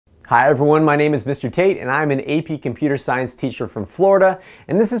Hi everyone, my name is Mr. Tate and I'm an AP Computer Science teacher from Florida,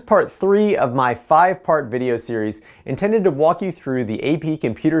 and this is part 3 of my 5-part video series intended to walk you through the AP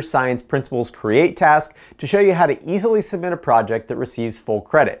Computer Science Principles Create task to show you how to easily submit a project that receives full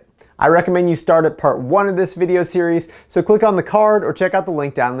credit. I recommend you start at part 1 of this video series, so click on the card or check out the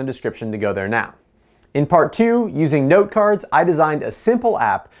link down in the description to go there now. In part 2, using note cards, I designed a simple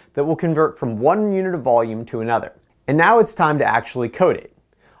app that will convert from one unit of volume to another. And now it's time to actually code it.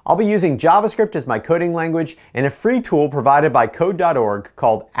 I'll be using JavaScript as my coding language and a free tool provided by code.org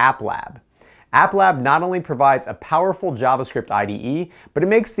called AppLab. AppLab not only provides a powerful JavaScript IDE, but it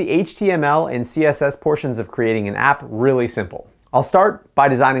makes the HTML and CSS portions of creating an app really simple. I'll start by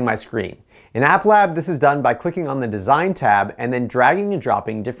designing my screen. In AppLab, this is done by clicking on the Design tab and then dragging and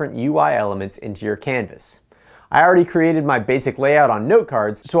dropping different UI elements into your canvas. I already created my basic layout on note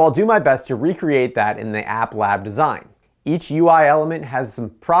cards, so I'll do my best to recreate that in the AppLab design. Each UI element has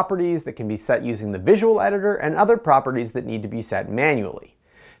some properties that can be set using the visual editor and other properties that need to be set manually.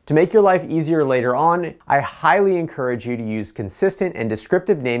 To make your life easier later on, I highly encourage you to use consistent and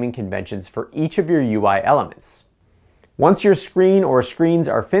descriptive naming conventions for each of your UI elements. Once your screen or screens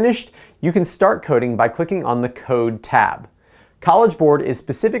are finished, you can start coding by clicking on the Code tab. College Board is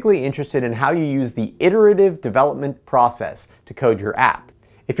specifically interested in how you use the iterative development process to code your app.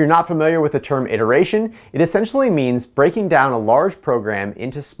 If you're not familiar with the term iteration, it essentially means breaking down a large program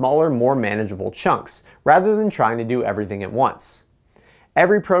into smaller, more manageable chunks, rather than trying to do everything at once.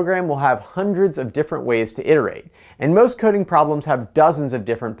 Every program will have hundreds of different ways to iterate, and most coding problems have dozens of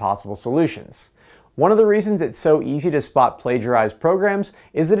different possible solutions. One of the reasons it's so easy to spot plagiarized programs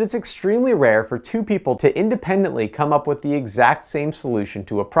is that it's extremely rare for two people to independently come up with the exact same solution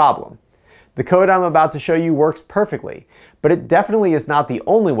to a problem. The code I'm about to show you works perfectly, but it definitely is not the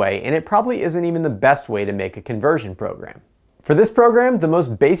only way, and it probably isn't even the best way to make a conversion program. For this program, the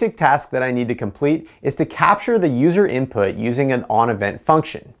most basic task that I need to complete is to capture the user input using an onEvent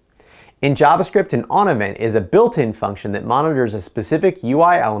function. In JavaScript, an onEvent is a built-in function that monitors a specific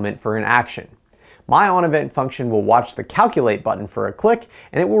UI element for an action. My onEvent function will watch the calculate button for a click,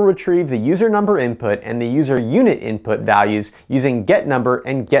 and it will retrieve the user number input and the user unit input values using getNumber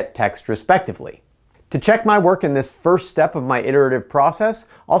and getText respectively. To check my work in this first step of my iterative process,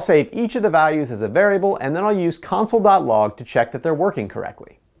 I'll save each of the values as a variable, and then I'll use console.log to check that they're working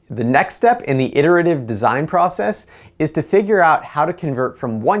correctly. The next step in the iterative design process is to figure out how to convert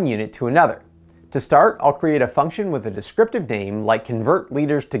from one unit to another. To start, I'll create a function with a descriptive name like convert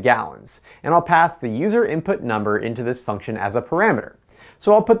liters to gallons, and I'll pass the user input number into this function as a parameter.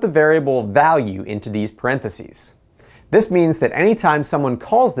 So I'll put the variable value into these parentheses. This means that anytime someone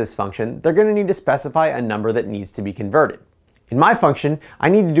calls this function, they're going to need to specify a number that needs to be converted. In my function, I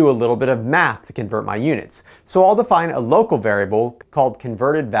need to do a little bit of math to convert my units, so I'll define a local variable called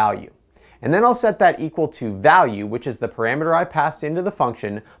converted value. And then I'll set that equal to value, which is the parameter I passed into the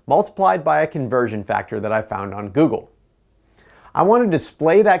function, multiplied by a conversion factor that I found on Google. I want to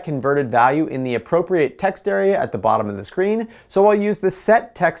display that converted value in the appropriate text area at the bottom of the screen, so I'll use the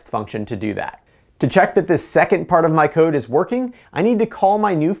setText function to do that. To check that this second part of my code is working, I need to call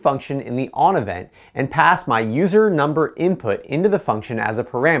my new function in the onEvent and pass my user number input into the function as a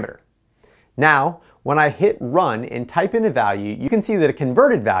parameter. Now, when I hit run and type in a value, you can see that a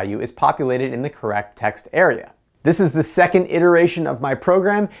converted value is populated in the correct text area. This is the second iteration of my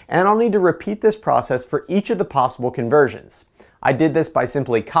program, and I'll need to repeat this process for each of the possible conversions. I did this by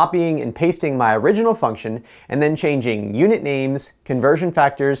simply copying and pasting my original function and then changing unit names, conversion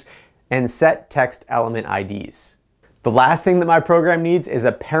factors, and set text element IDs. The last thing that my program needs is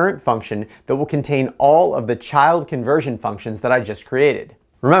a parent function that will contain all of the child conversion functions that I just created.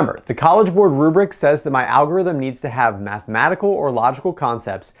 Remember, the College Board rubric says that my algorithm needs to have mathematical or logical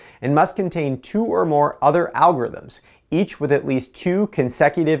concepts and must contain 2 or more other algorithms, each with at least 2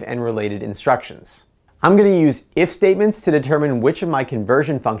 consecutive and related instructions. I'm going to use if statements to determine which of my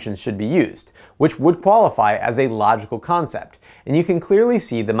conversion functions should be used, which would qualify as a logical concept, and you can clearly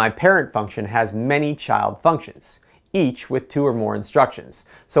see that my parent function has many child functions, each with 2 or more instructions,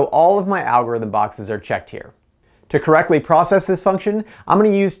 so all of my algorithm boxes are checked here. To correctly process this function, I'm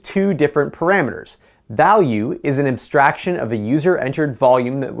going to use 2 different parameters. Value is an abstraction of the user-entered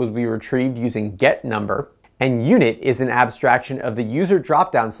volume that will be retrieved using getNumber, and unit is an abstraction of the user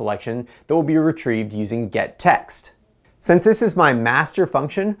drop-down selection that will be retrieved using getText. Since this is my master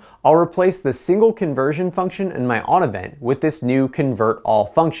function, I'll replace the single conversion function in my onEvent with this new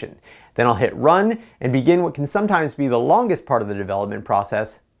convertAll function. Then I'll hit run and begin what can sometimes be the longest part of the development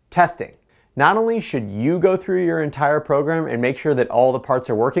process, testing. Not only should you go through your entire program and make sure that all the parts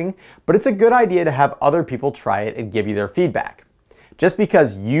are working, but it's a good idea to have other people try it and give you their feedback. Just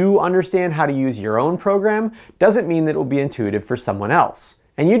because you understand how to use your own program doesn't mean that it will be intuitive for someone else.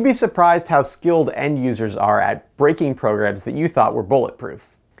 And you'd be surprised how skilled end users are at breaking programs that you thought were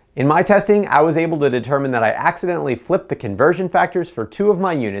bulletproof. In my testing, I was able to determine that I accidentally flipped the conversion factors for 2 of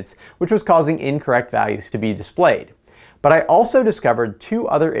my units, which was causing incorrect values to be displayed. But I also discovered 2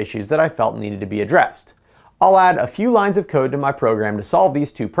 other issues that I felt needed to be addressed. I'll add a few lines of code to my program to solve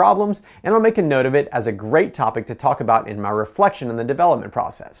these 2 problems, and I'll make a note of it as a great topic to talk about in my reflection on the development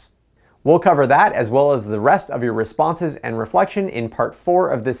process. We'll cover that as well as the rest of your responses and reflection in part 4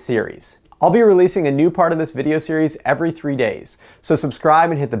 of this series. I'll be releasing a new part of this video series every 3 days, so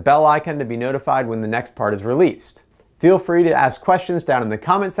subscribe and hit the bell icon to be notified when the next part is released. Feel free to ask questions down in the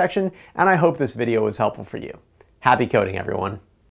comment section, and I hope this video was helpful for you. Happy coding, everyone.